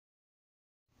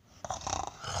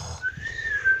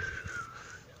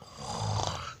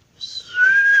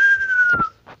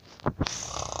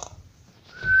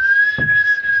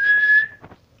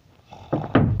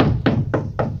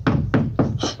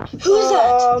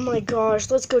Oh my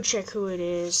gosh, let's go check who it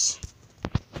is.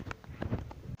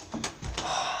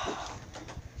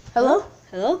 Hello?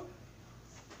 Hello?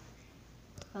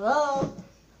 Hello?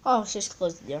 Oh, let's just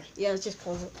close the door. Yeah, let's just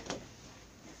close it.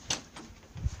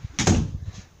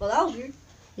 Well, that was weird.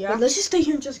 Yeah? But let's just stay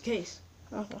here just in case.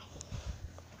 Okay.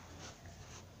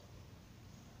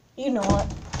 You know what?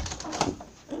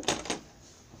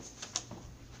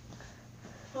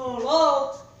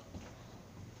 Hello?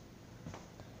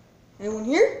 Anyone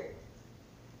here?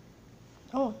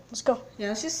 Oh, let's go. Yeah,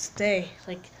 let's just stay.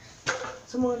 Like,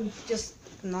 someone just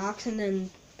knocks and then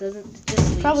doesn't just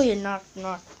leaves. Probably a knock.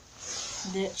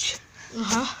 Ditch.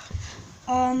 Uh-huh.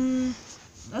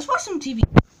 Let's watch some TV.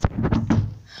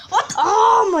 What?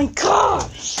 Oh my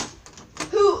gosh!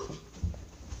 Who?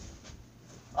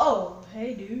 Oh,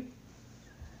 hey, dude.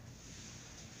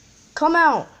 Come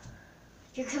out.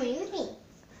 You're coming with me.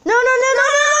 No!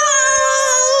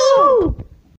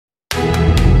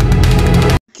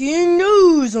 Breaking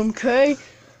news, okay?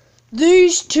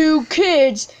 These two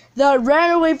kids that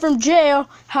ran away from jail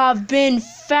have been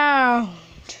found.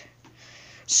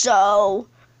 So,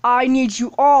 I need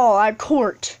you all at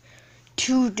court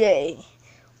today.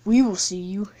 We will see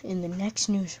you in the next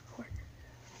news report.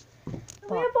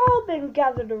 We have all been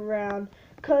gathered around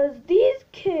because these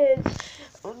kids,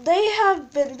 they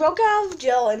have been broken out of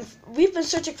jail and we've been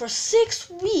searching for 6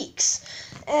 weeks.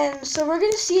 And so we're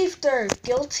going to see if they're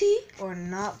guilty or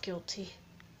not guilty.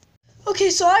 Okay,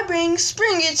 so I bring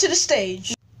Springy to the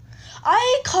stage.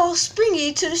 I call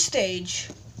Springy to the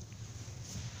stage.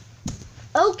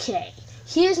 Okay,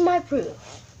 here's my proof.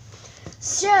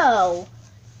 So,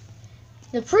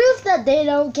 the proof that they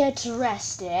don't get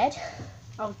arrested,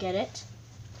 I'll get it.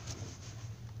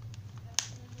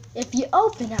 If you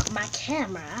open up my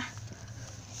camera,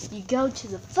 you go to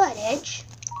the footage,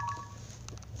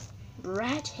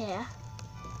 right here,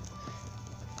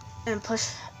 And push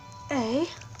A.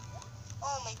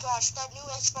 Oh my gosh, that new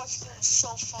Xbox game was so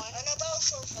fun. I know, that was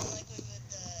so fun, like when we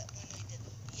did,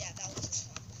 yeah, that was just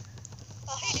fun.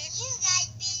 Oh, hey, dude. You guys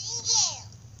been in jail.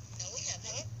 No, we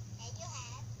haven't. Yeah, you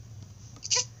have.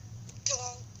 Just go.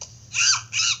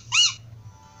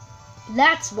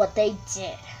 that's what they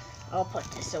did. I'll put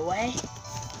this away.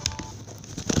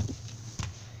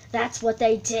 That's what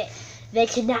they did. They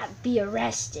cannot be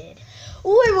arrested.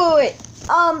 Wait.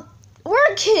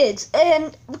 We're kids,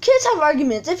 and kids have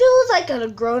arguments. If it was like a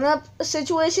grown-up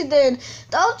situation, then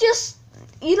they'll just,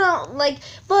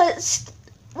 but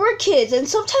we're kids, and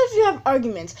sometimes we have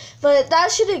arguments, but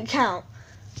that shouldn't count.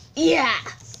 Yeah,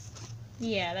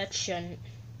 that shouldn't.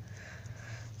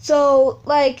 So,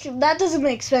 that doesn't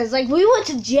make sense. We went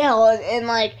to jail, and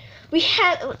we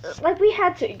had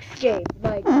to escape,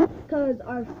 because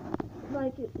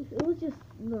it was just,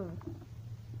 no.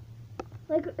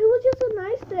 It was just a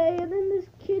nice day, and then this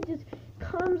kid just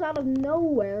comes out of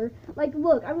nowhere.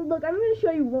 Look, I'm gonna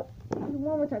show you one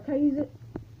more time. Can I use it?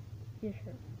 Yeah,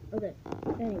 sure. Okay.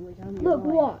 Anyways, Look,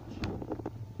 watch.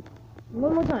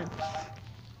 One more time.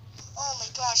 Oh my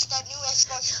gosh, that new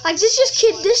Xbox.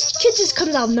 This kid just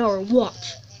comes out of nowhere.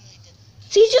 Watch.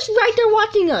 See, he's just right there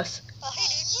watching us. Oh, hey,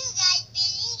 dude. You guys been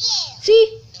in jail.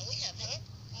 See? No, we haven't.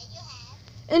 Yeah, you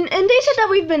have. And they said that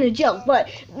we've been in jail, but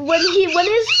when his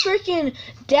freaking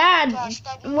dad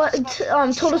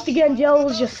told us to get in jail, it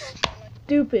was just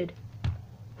stupid.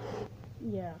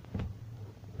 Yeah.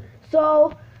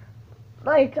 So,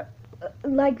 we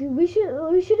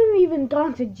shouldn't even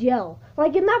gone to jail.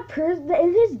 In that person,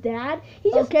 in his dad,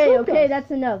 he just took Okay, us.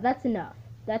 that's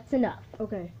enough.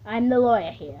 Okay. I'm the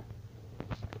lawyer here.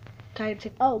 Can I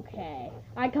take? Okay.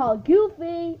 I call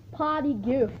Goofy, Potty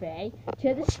Goofy,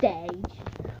 to the stage.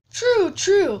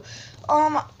 True.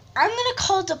 I'm gonna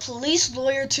call the police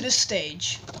lawyer to the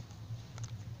stage.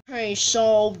 Okay,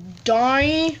 so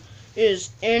Donnie is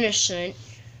innocent,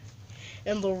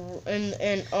 and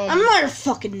I'm not your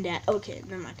fucking dad. Okay,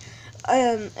 never mind.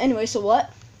 Anyway, so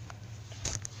what?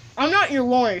 I'm not your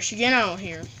lawyer, so get out of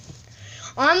here.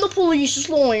 I'm the police's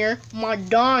lawyer, my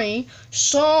Donnie,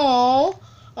 so,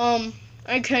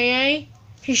 AKA,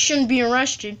 he shouldn't be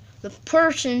arrested. The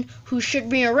person who should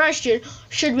be arrested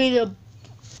should be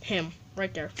him,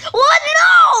 right there. What?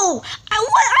 No! I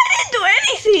didn't do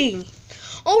anything!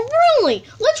 Oh, really?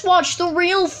 Let's watch the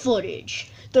real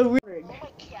footage. Oh my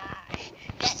gosh,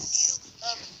 that new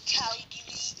Call of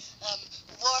Duty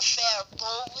Warfare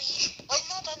Bully. Wait,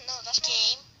 no, that's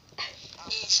game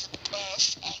is the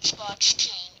best Xbox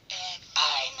team, and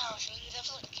I know. Should we do that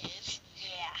for the kids?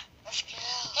 Yeah, let's go.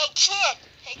 Hey kid,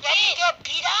 ready to get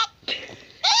beat up?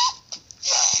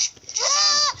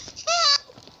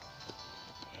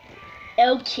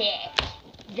 Okay,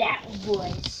 that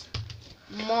was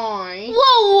Mine.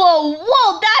 Whoa!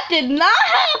 whoa, that did not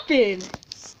happen.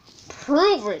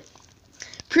 Prove it.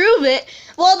 Prove it.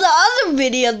 Well, the other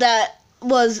video that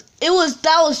was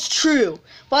true.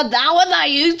 But that one that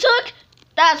you took,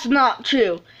 that's not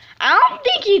true. Look,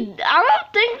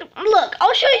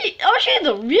 I'll show you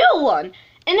the real one.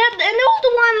 And it was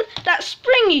the one that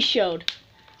Springy showed.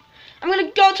 I'm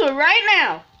gonna go to it right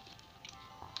now.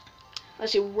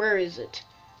 Let's see, where is it?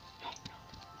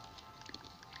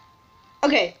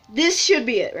 Okay, this should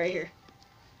be it right here.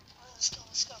 Let's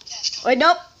go. Wait,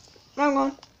 nope. Wrong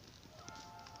one.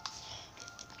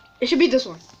 It should be this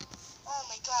one. Oh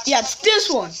my gosh. Yeah, it's this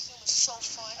one. It was so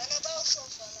fun. I know that was so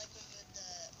fun. Like when we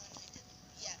did.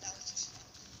 Yeah, that was just fun.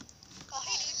 Oh,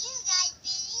 hey, dude. You guys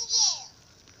been in jail?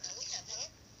 No, we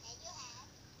haven't. Yeah, you have.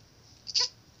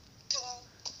 Just go.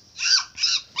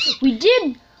 We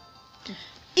did.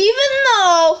 Even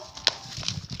though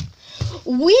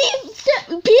we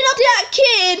beat up that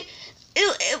kid,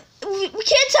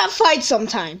 kids have fights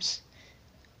sometimes.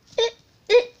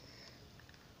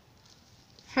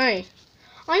 Hey,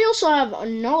 I also have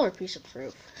another piece of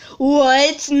proof.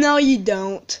 What? No, you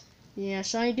don't.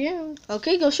 Yes, I do.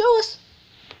 Okay, go show us.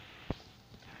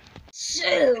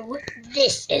 So,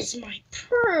 this is my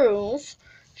proof.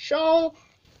 So,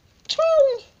 tell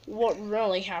me what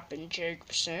really happened,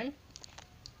 Jacobson.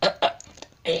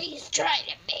 He's trying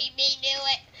to make me do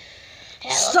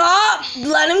it. Stop!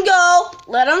 Let him go.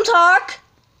 Let him talk.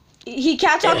 He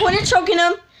can't talk when it's choking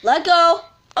him. Let go.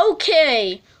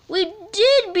 Okay, we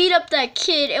did beat up that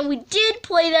kid and we did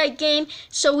play that game,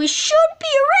 so we should be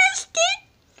arrested.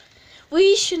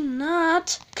 We should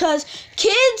not, because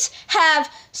kids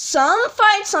have some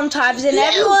fights sometimes, and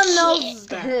everyone knows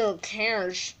that. Who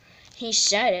cares? He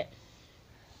said it.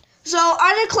 So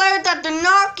I declare that they're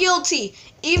not guilty,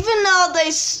 even though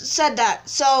they said that.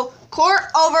 So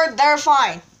court over, they're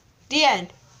fine. The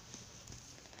end.